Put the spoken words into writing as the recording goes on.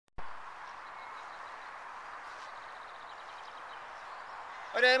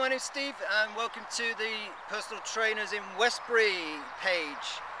Hi there, my name's Steve and welcome to the Personal Trainers in Westbury page.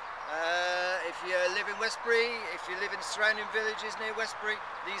 If you live in Westbury, if you live in surrounding villages near Westbury,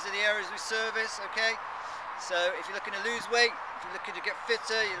 these are the areas we service, okay? So if you're looking to lose weight, if you're looking to get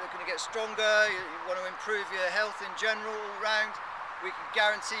fitter, you're looking to get stronger, you want to improve your health in general all round, we can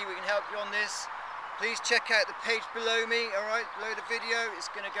guarantee we can help you on this. Please check out the page below me, alright, below the video. It's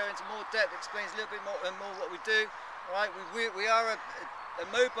going to go into more depth, explains a little bit more what we do. Alright, we are a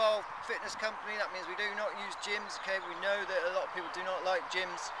mobile fitness company. That means we do not use gyms, okay? We know that a lot of people do not like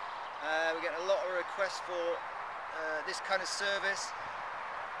gyms. We get a lot of requests for this kind of service.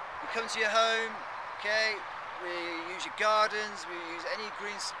 We come to your home, okay? We use your gardens, we use any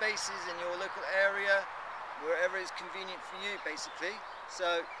green spaces in your local area, wherever is convenient for you, basically.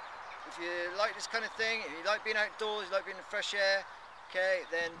 So if you like this kind of thing, if you like being outdoors, you like being in the fresh air, okay,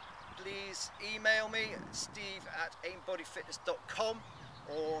 then please email me, steve@aimbodyfitness.com,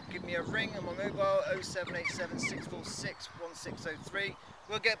 or give me a ring on my mobile, 0787 646 1603.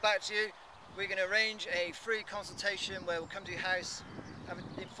 We'll get back to you. We're going to arrange a free consultation where we'll come to your house, have an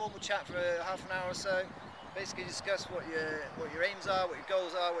informal chat for half an hour or so, basically discuss what your aims are, what your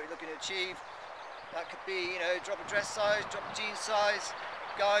goals are, what you're looking to achieve. That could be, you know, drop a dress size, drop a jean size,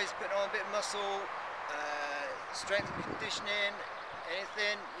 guys putting on a bit of muscle, strength and conditioning,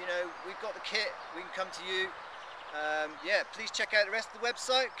 anything, you know, we've got the kit, we can come to you. Yeah, please check out the rest of the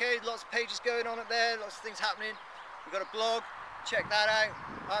website, okay, lots of pages going on up there, lots of things happening. We've got a blog, check that out,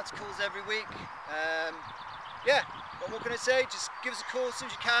 articles every week. Yeah, what more can I say, just give us a call as soon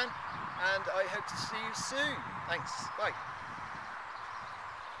as you can, and I hope to see you soon. Thanks, bye.